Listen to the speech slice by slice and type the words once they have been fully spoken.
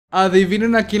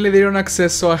Adivinen a quién le dieron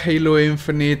acceso a Halo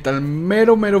Infinite al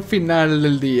mero final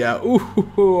del día.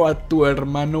 A tu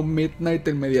hermano Midnight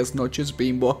en medias noches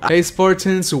bimbo. Hey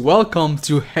Spartans, welcome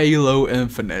to Halo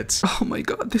Infinite. Oh my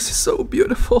god, this is so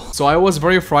beautiful. So I was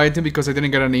very frightened because I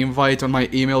didn't get an invite on my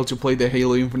email to play the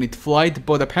Halo Infinite flight,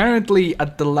 but apparently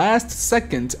at the last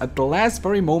second, at the last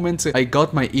very moment, I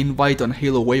got my invite on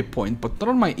Halo Waypoint, but not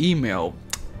on my email.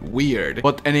 Weird.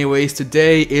 But anyways,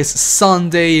 today is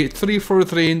Sunday.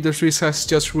 343 Industries has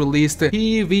just released a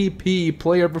PvP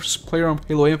player versus player on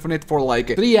Halo Infinite for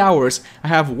like 3 hours. I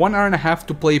have 1 hour and a half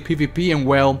to play PvP and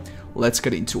well, let's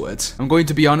get into it. I'm going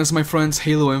to be honest, my friends,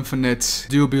 Halo Infinite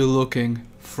do be looking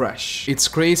fresh. It's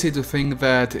crazy to think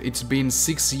that it's been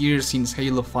 6 years since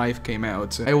Halo 5 came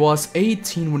out. I was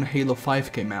 18 when Halo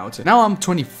 5 came out. Now I'm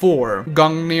 24.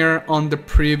 Gungnir on the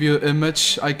preview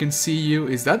image, I can see you.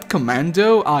 Is that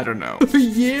Commando? I don't know.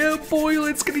 Yeah, boy,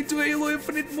 let's get into Halo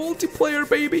Infinite multiplayer,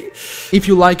 baby. If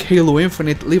you like Halo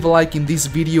Infinite, leave a like in this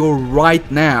video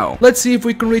right now. Let's see if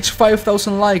we can reach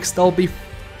 5,000 likes. That'll be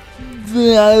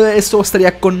esto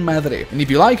estaría con madre. And if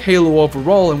you like Halo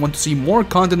overall and want to see more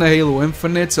content on Halo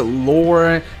Infinite,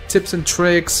 lore, tips and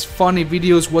tricks, funny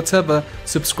videos, whatever,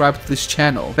 subscribe to this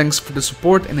channel. Thanks for the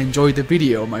support and enjoy the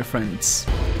video, my friends.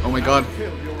 Oh my god.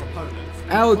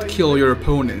 Outkill your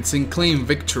opponents and claim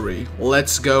victory.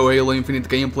 Let's go, Halo Infinite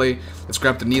gameplay. Let's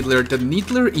grab the Needler. The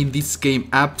Needler in this game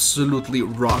absolutely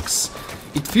rocks.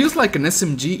 It feels like an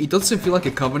SMG, it doesn't feel like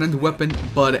a Covenant weapon,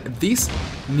 but this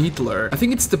Needler, I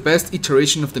think it's the best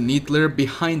iteration of the Needler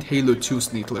behind Halo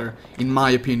 2's Needler, in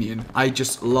my opinion. I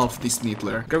just love this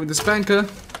Needler. Grabbing the Spanker,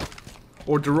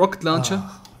 or the rocket launcher.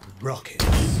 Rockets.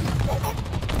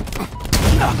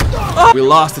 We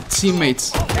lost the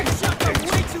teammates.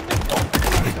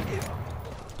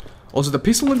 Also, the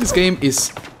pistol in this game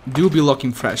do be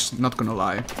looking fresh, not gonna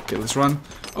lie. Okay, let's run.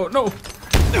 Oh no!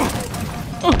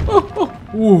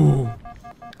 Ooh.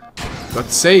 Got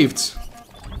saved.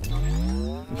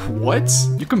 What?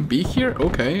 You can be here?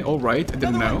 Okay, alright, I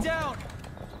didn't know.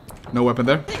 No weapon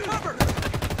there.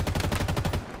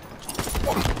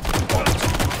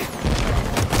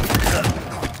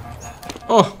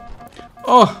 Oh!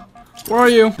 Oh! Where are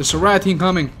you? There's a rat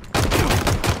incoming.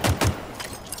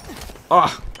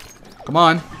 Ah! Come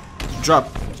on. Drop.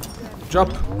 Drop.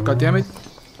 God damn it.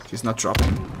 He's not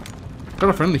dropping. Got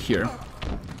a friendly here.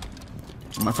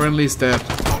 My friendly is dead.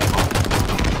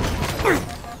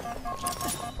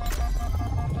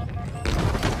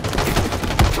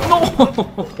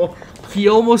 No! He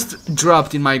almost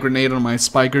dropped in my grenade on my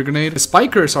spiker grenade. The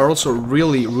spikers are also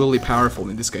really powerful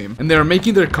in this game. And they're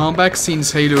making their comeback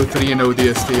since Halo 3 and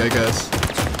ODST, I guess.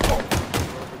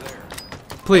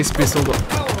 Please, pistol.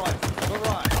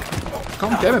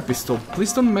 God damn it, pistol.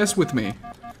 Please don't mess with me.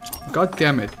 God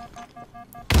damn it.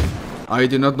 I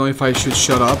do not know if I should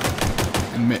shut up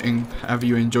and have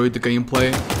you enjoyed the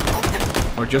gameplay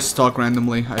or just talk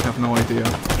randomly. I have no idea.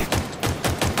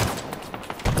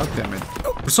 God damn it.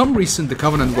 For some reason the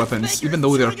Covenant weapons, even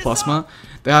though they're plasma,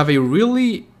 they have a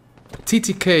really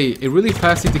TTK, a really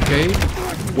fast TTK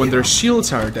when their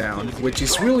shields are down, which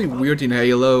is really weird in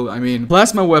Halo. I mean,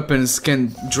 plasma weapons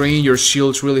can drain your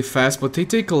shields really fast, but they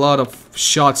take a lot of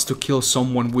shots to kill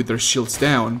someone with their shields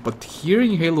down. But here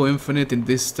in Halo Infinite, in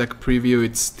this tech preview,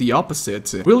 it's the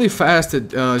opposite. Really fast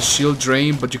shield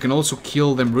drain, but you can also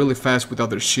kill them really fast with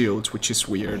other shields, which is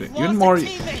weird. Even more,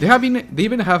 they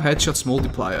even have headshots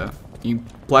multiplier in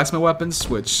plasma weapons,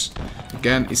 which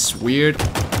again is weird.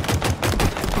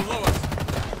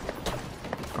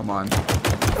 Come on.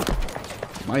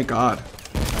 My god.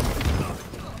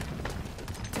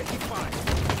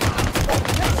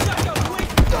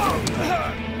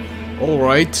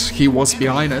 Alright, he was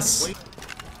behind us.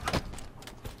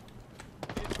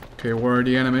 Okay, where are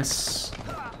the enemies?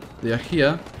 They are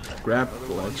here. Grab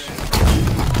the ledge.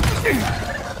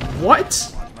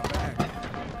 What?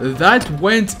 That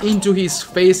went into his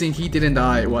face and he didn't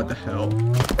die. What the hell?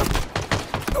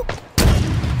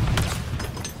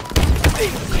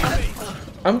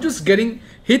 I'm just getting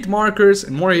hit markers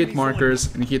and more hit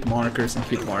markers and hit markers and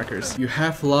hit markers. You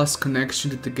have lost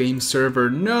connection to the game server.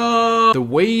 No! The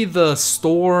way the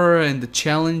store and the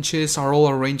challenges are all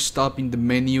arranged up in the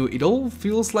menu, it all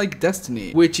feels like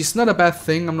Destiny, which is not a bad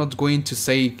thing. I'm not going to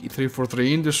say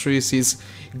 343 Industries is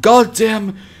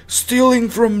goddamn stealing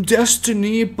from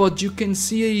Destiny, but you can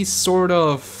see a sort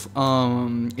of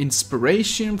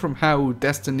inspiration from how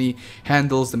Destiny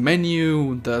handles the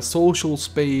menu, the social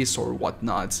space or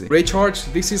whatnot. Ray Charge,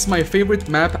 this is my favorite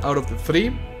map out of the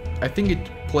 3. I think it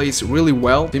plays really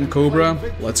well. Team Cobra,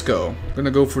 let's go. I'm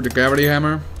gonna go for the Gravity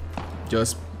Hammer,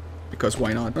 just because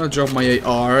why not? I'm gonna drop my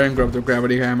AR and grab the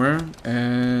Gravity Hammer,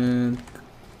 and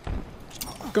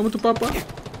Coming to Papa.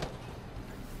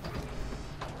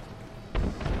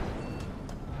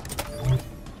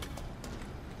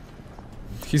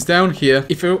 He's down here.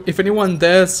 If anyone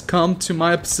dares come to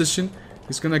my position,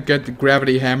 he's gonna get the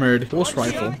gravity hammered pulse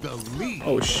rifle.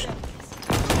 Oh sh.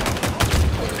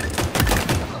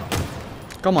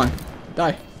 Come on,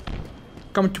 die.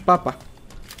 Coming to Papa.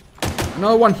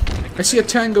 Another one. I see a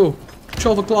tango.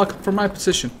 12 o'clock from my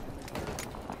position.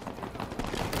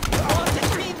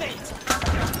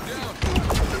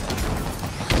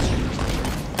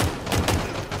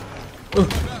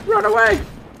 Run away!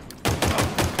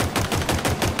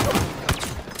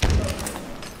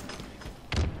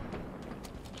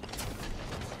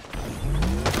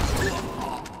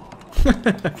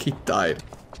 He died.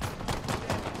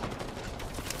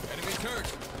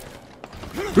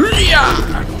 Hoodia!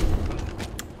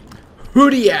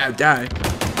 Hoodia! Die.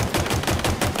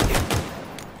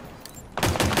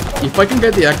 If I can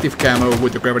get the active camo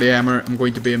with the gravity hammer, I'm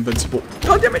going to be invincible.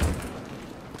 God damn it!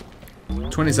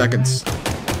 20 seconds.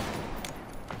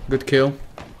 Good kill.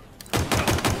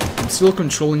 I'm still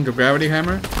controlling the gravity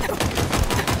hammer.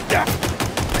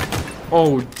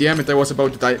 Oh, damn it, I was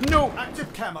about to die. No!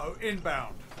 Active camo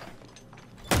inbound.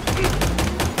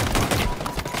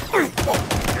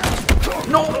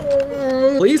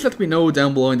 No! Please let me know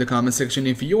down below in the comment section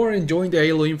if you are enjoying the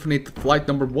Halo Infinite Flight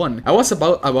number 1. I was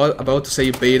about to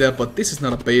say beta, but this is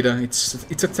not a beta, it's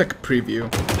a tech preview.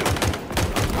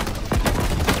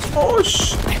 Oh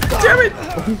sh! Damn it!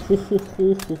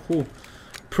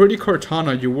 Pretty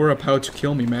Cortana, you were about to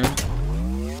kill me, man.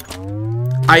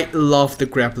 I love the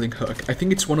grappling hook. I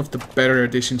think it's one of the better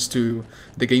additions to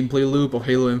the gameplay loop of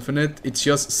Halo Infinite. It's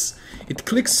just, it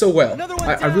clicks so well.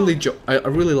 I really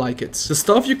like it. The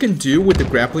stuff you can do with the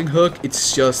grappling hook,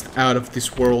 it's just out of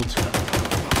this world.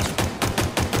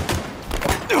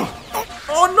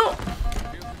 Oh no!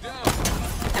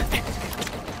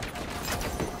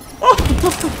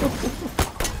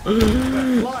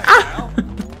 Ah!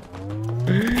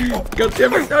 God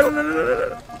damn it!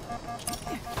 No.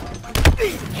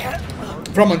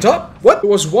 From on top? What? It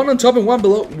was one on top and one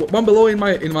below in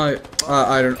my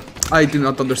I do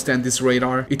not understand this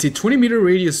radar. It's a 20-meter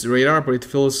radius radar, but it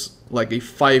feels like a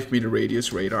 5-meter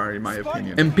radius radar in my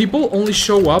opinion. And people only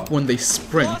show up when they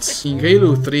sprint. In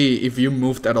Halo 3, if you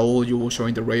moved at all, you will show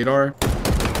in the radar.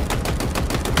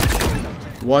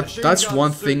 What? That's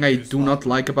one thing I do not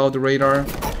like about the radar.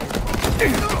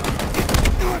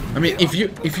 I mean, if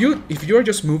you are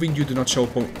just moving, you do not show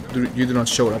up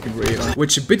in radar,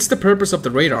 which beats the purpose of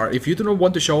the radar. If you do not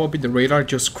want to show up in the radar,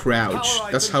 just crouch.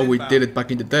 That's how we did it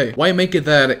back in the day. Why make it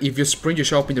that if you sprint, you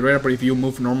show up in the radar, but if you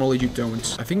move normally, you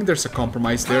don't? I think there's a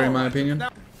compromise there, in my opinion.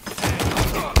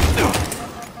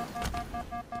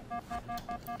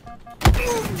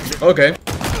 Okay.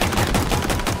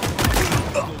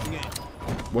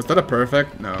 Was that a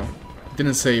perfect? No. It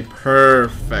didn't say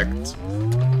perfect.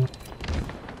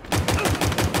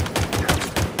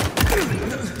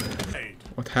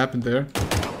 What happened there?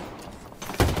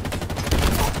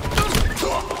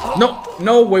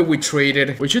 No way we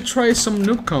traded. We should try some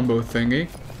nuke combo thingy.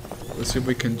 Let's see if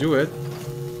we can do it.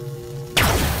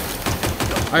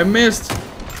 I missed.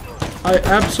 I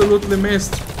absolutely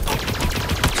missed.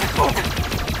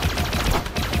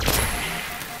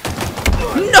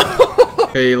 No!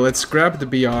 Okay, let's grab the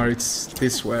BR. It's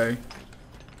this way.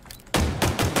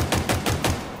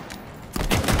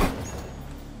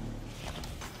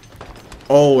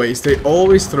 They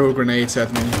always throw grenades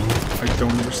at me. I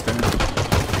don't understand.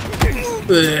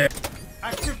 Ugh.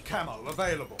 Active camo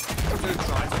available. Do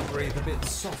try to breathe a bit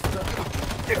softer.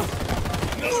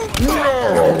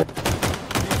 No!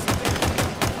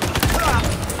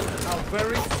 How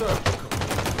very surgical.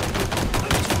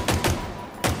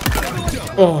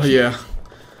 Oh yeah.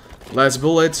 Last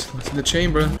bullet. It's in the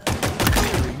chamber.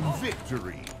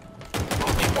 Victory.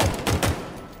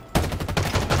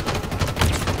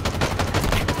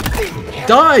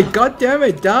 Die! God damn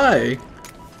it! Die!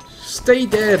 Stay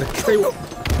dead! Stay.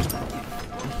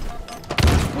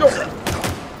 No!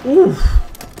 Ooh!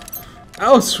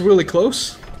 That was really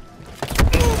close.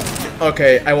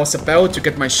 Okay, I was about to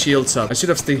get my shields up. I should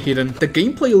have stayed hidden. The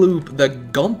gameplay loop, the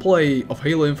gunplay of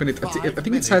Halo Infinite, I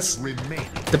think it has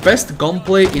the best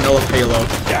gunplay in all of Halo.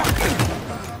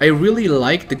 I really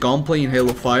like the gunplay in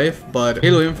Halo 5, but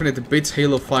Halo Infinite beats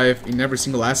Halo 5 in every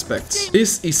single aspect.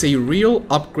 This is a real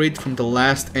upgrade from the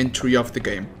last entry of the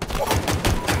game.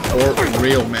 Or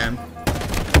real, man.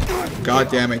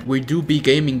 God damn it. We do be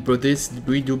gaming, bro.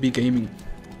 We do be gaming.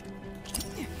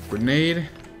 Grenade.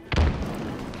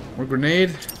 More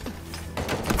grenade.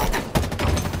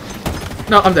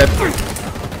 No, I'm dead.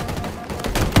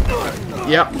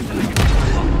 Yeah.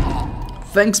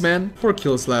 Thanks, man. 4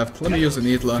 kills left. Let me use an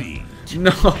Itla.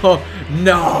 No,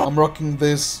 no. I'm rocking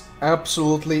this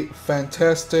absolutely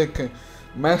fantastic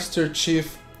Master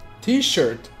Chief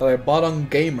t-shirt that I bought on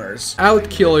Gamers.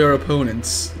 Outkill your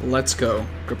opponents. Let's go.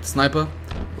 Grab the sniper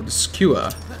with the skewer.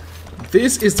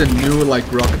 This is the new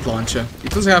like rocket launcher.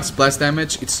 It doesn't have splash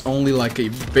damage. It's only like a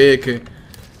big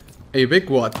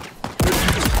what?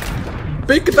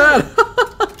 Big that.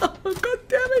 God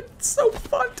damn it! It's so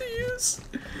fun to use.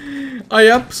 I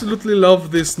absolutely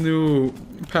love this new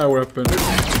power weapon.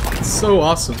 It's so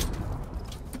awesome.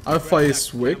 Alpha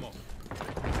is weak.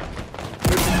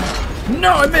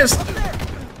 No, I missed!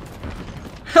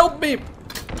 Help me!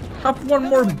 Have one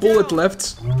more bullet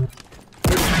left.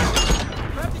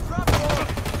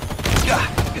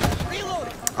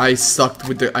 I sucked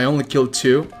with the... I only killed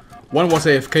 2. One was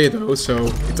AFK though, so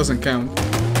it doesn't count.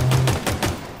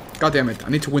 God damn it, I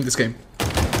need to win this game.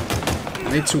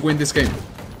 I need to win this game.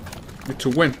 I need to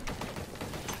win.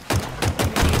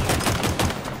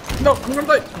 No, I'm gonna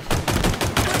die.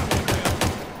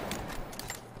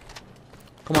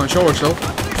 Come on, show yourself.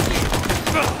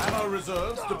 Ammo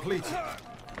reserves depleted.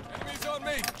 Enemies on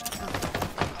me.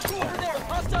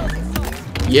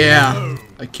 Yeah,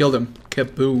 I killed him.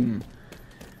 Kaboom.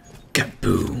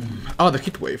 Kaboom. Oh, the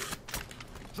heat wave.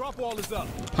 Drop wall is up.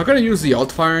 How can I use the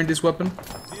alt fire in this weapon?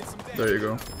 There you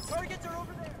go.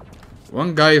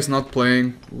 One guy is not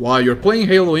playing. Wow, you're playing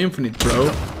Halo Infinite,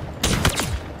 bro.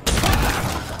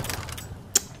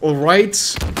 Alright.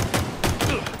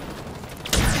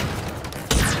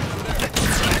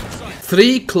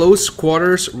 3 close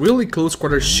quarters, really close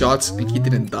quarters shots, and he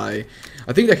didn't die.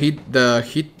 I think the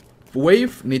heat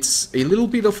wave needs a little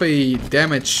bit of a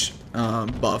damage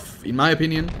buff, in my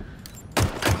opinion.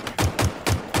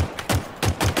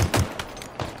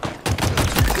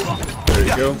 There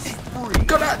you go.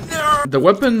 The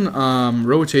weapon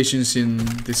rotations in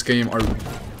this game are...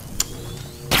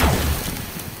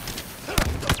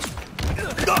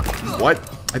 What?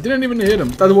 I didn't even hit him.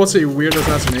 That was a weird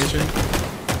assassination.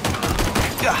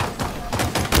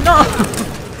 No!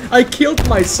 I killed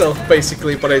myself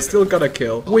basically, but I still got a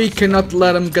kill. We cannot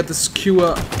let him get the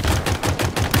skewer.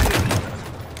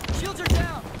 Shields are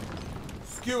down.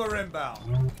 Skewer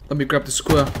inbound. Let me grab the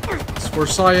skewer. It's for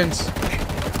science.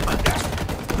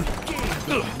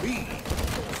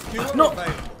 No!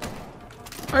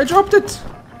 I dropped it!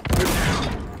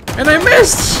 And I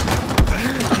missed!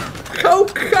 How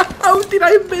did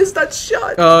I miss that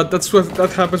shot?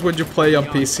 That happens when you play on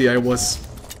PC. I was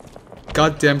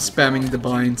goddamn spamming the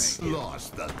binds.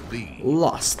 Lost the lead.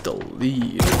 Lost the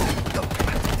lead.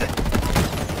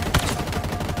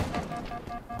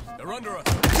 They're under us.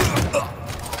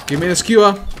 Give me the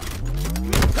skewer.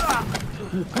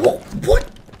 What?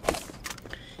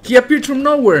 He appeared from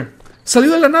nowhere.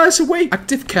 Salió de la nada ese güey.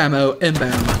 Active camo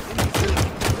inbound.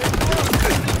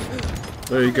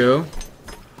 There you go.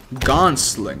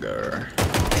 Gunslinger.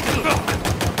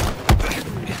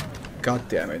 God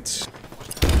damn it.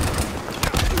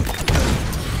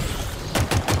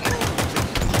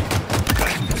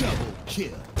 Double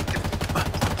kill.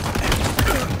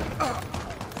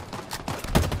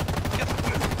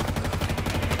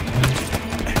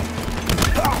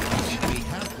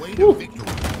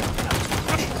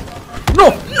 No!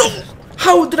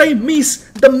 How did I miss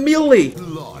the melee?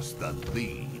 Lost the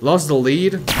lead. Lost the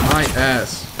lead? My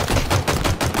ass.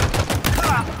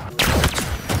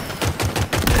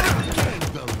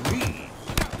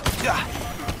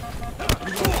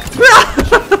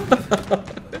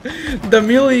 The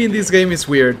melee in this game is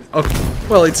weird. Okay.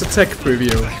 Well, it's a tech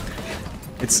preview.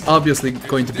 It's obviously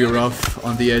going to be rough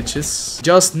on the edges.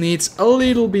 Just needs a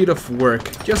little bit of work.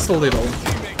 Just a little.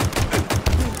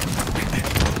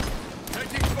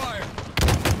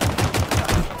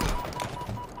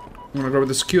 I'm gonna grab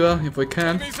the skewer if I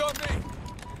can.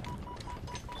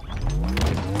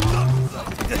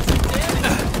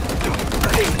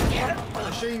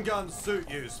 Machine guns suit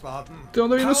you, Spartan. Don't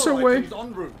know you so way.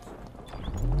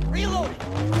 Reload.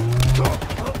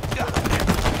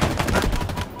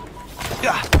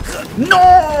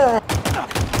 No!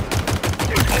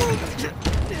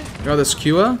 Got the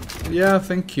skewer? Yeah,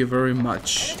 thank you very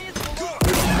much.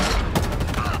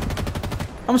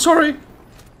 I'm sorry.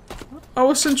 I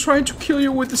wasn't trying to kill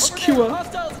you with the skewer.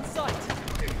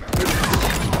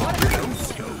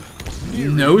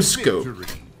 No scope.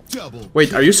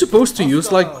 Wait, are you supposed to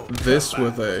use like this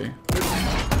with a...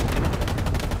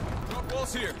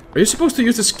 Are you supposed to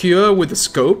use the skewer with the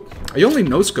scope? I only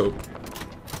no scope.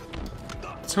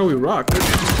 That's how we rock.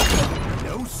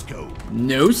 No scope.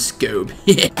 No scope.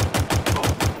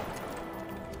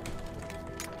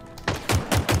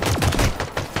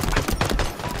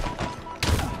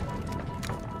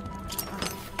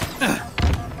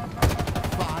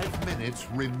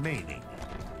 remaining.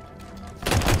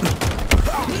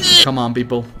 Come on,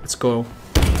 people. Let's go.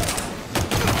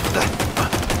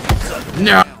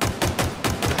 No!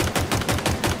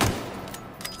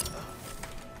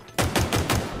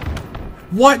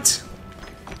 What?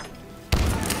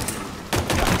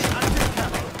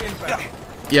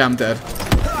 Yeah, I'm dead.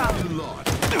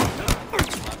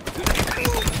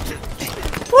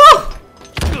 Woo!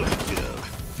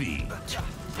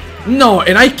 No,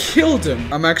 and I killed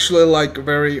him. I'm actually like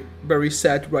very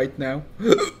sad right now.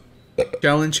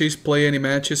 Challenges, play any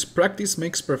matches, practice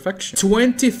makes perfection.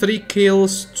 23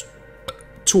 kills,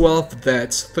 12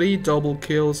 deaths, 3 double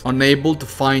kills. Unable to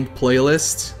find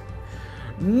playlist.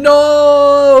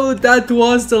 No, that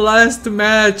was the last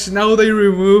match. Now they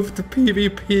removed the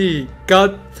PvP.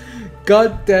 God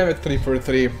damn it,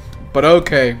 343. But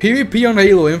okay, PvP on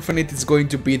Halo Infinite is going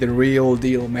to be the real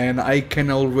deal, man. I can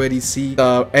already see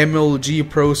the MLG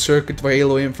Pro Circuit for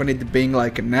Halo Infinite being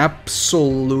like an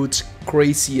absolute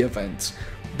crazy event.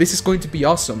 This is going to be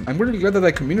awesome. I'm really glad that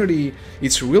the community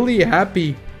is really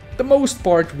happy, the most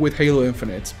part, with Halo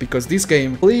Infinite, because this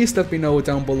game, please let me know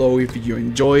down below if you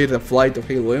enjoyed the flight of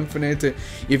Halo Infinite,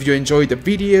 if you enjoyed the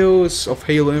videos of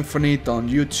Halo Infinite on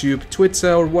YouTube,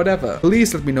 Twitter, or whatever.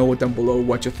 Please let me know down below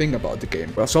what you think about the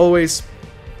game. As always,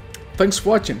 thanks for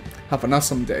watching, have an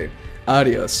awesome day,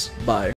 adios, bye.